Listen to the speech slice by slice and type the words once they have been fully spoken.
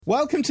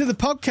Welcome to the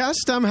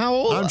podcast. I'm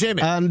Hywel. I'm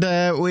Jamie.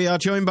 And we are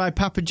joined by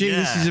Papa G.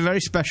 Yeah. This is a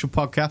very special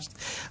podcast.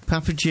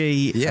 Papa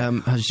G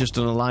has just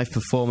done a live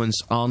performance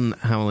on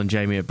Hywel and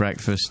Jamie at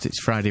breakfast.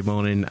 It's Friday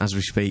morning as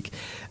we speak.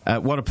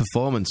 What a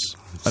performance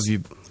of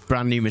your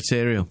brand new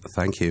material.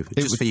 Thank you.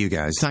 Just for you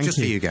guys.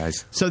 For you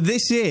guys. So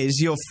this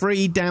is your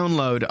free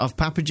download of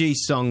Papa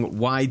G's song,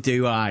 Why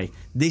Do I?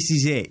 This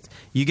is it.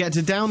 You get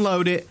to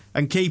download it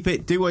and keep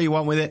it, do what you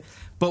want with it.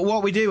 But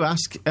what we do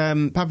ask,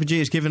 Papa G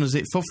has given us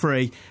it for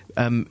free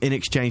in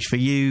exchange for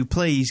you.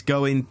 Please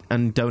go in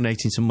and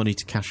donating some money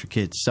to Cash for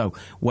Kids. So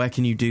where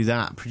can you do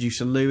that?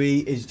 Producer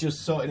Louis is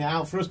just sorting it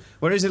out for us.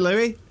 Where is it,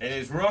 Louis? It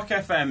is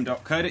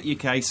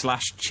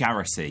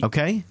rockfm.co.uk/charity.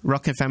 Okay,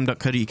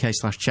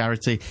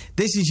 rockfm.co.uk/charity.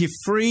 This is your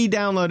free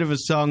download of a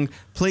song.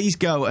 Please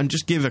go and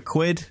just give a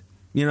quid.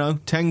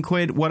 10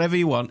 quid, whatever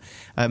you want,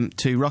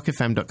 to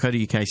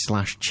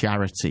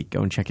rockfm.co.uk/charity.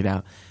 Go and check it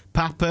out.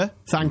 Papa,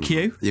 thank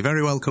you. You're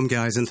very welcome,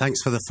 guys, and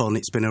thanks for the fun.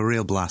 It's been a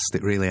real blast.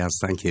 It really has.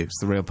 Thank you. It's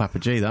the real Papa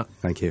G, that.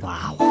 Thank you.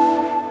 Wow.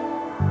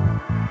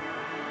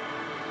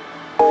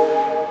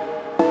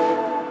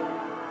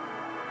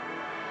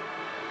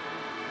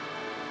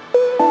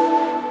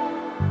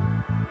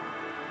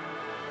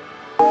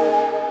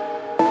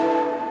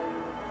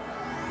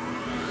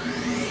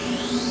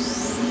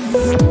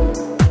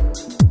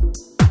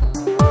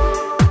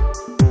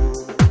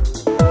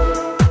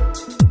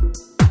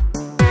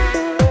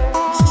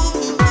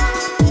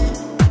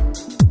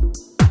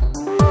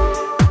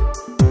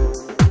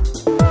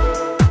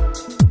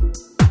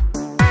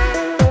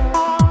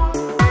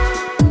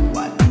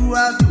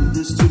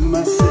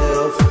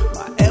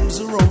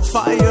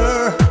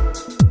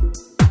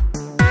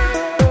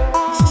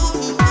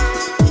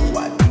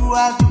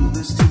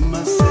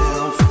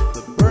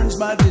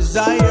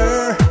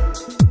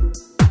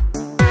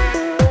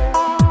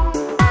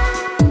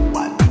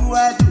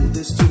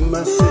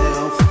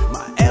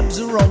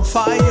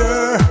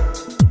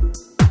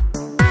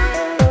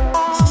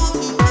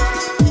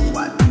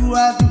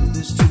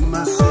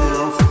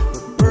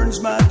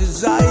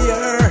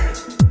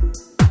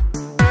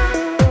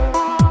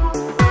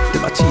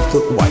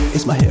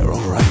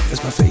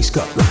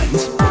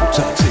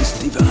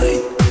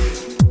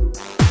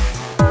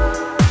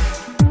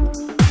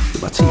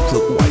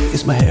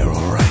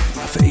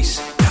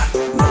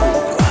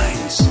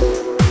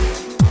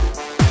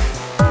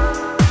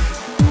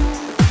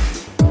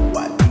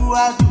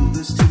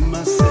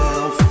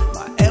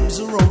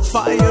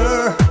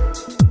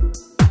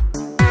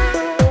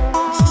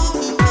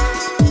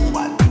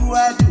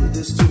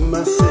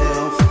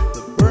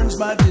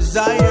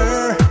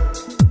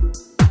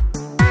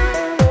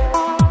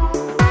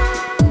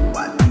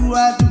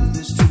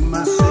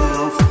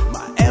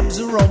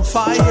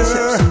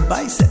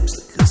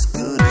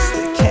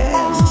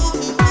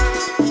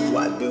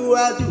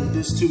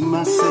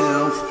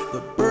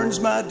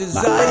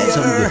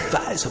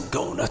 I'm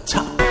gonna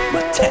top up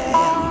my tan.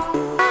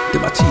 Do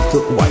my teeth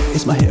look white?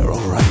 Is my hair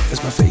alright?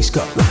 Is my face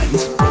got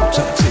lines? Botox is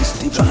divine.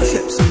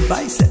 Triceps and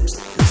biceps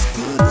look as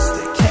good as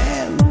they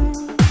can.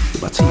 Do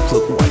my teeth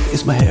look white?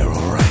 Is my hair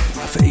alright?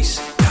 My face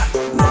got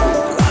no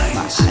lines.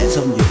 My eyes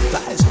on your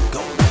thighs, I'm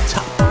gonna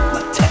top up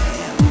my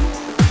tan.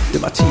 Do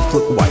my teeth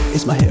look white?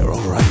 Is my hair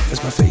alright?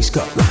 Is my face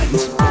got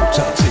lines?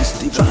 Botox is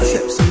divine.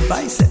 Triceps and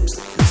biceps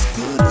look as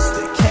good as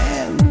they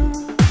can.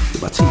 Do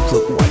my teeth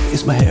look white?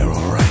 Is my hair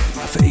alright?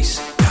 My face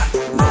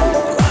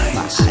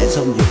eyes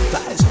on your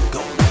thighs, I'm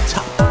gonna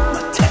top up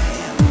my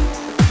tan.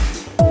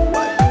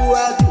 Why do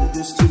I do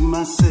this to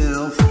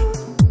myself?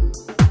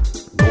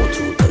 Go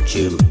to the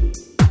gym.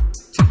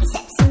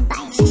 Triceps and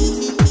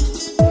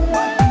biceps.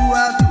 Why do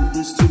I do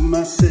this to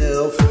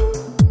myself?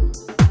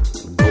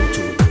 Go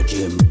to the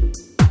gym.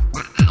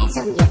 My eyes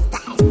on your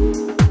thighs.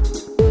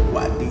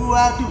 Why do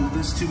I do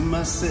this to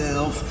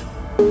myself?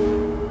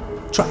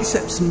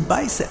 Triceps and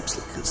biceps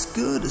look as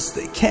good as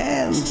they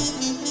can.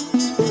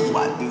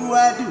 Why do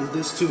I do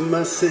this to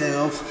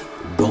myself?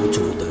 Go to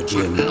the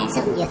gym. My eyes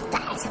on your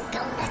thighs, I'm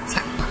gonna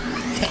top up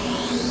my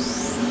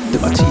tan. Do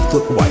my teeth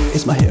look white?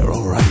 Is my hair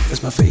alright?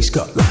 Is my face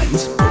got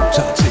lines?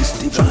 Botox is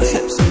divine.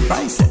 Triceps and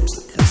biceps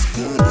look as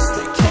good as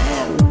they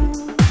can.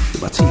 Do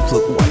my teeth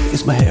look white?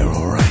 Is my hair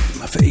alright?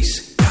 My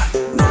face got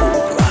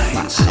no lines.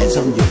 My eyes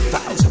on your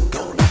thighs, I'm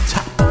gonna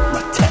top up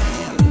my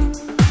tan.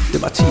 Do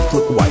my teeth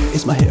look white?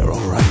 Is my hair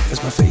alright?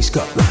 Is my face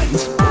got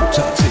lines?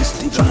 Botox is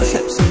divine.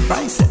 Triceps and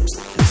biceps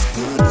look as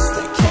good as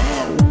they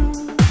can.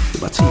 Do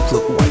my teeth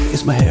look white?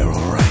 Is my hair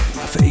alright?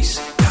 My face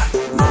got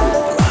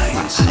no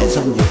lines. My eyes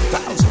on your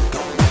thighs, I'm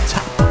gonna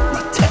top up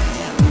my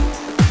tan.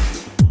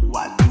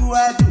 Why do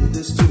I do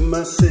this to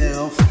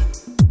myself?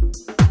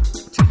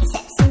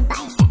 Triceps and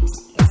biceps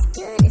as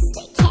good as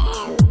they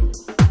can.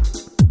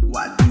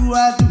 Why do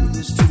I do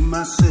this to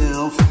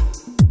myself?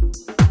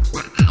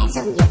 My eyes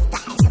on your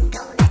thighs, I'm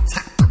gonna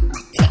top up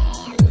my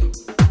tan.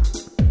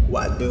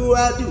 Why do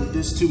I do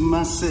this to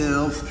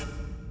myself?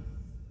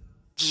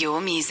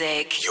 Your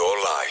music. Your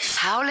life.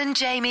 Hywel and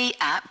Jamie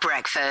at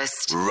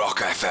breakfast. Rock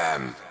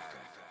FM.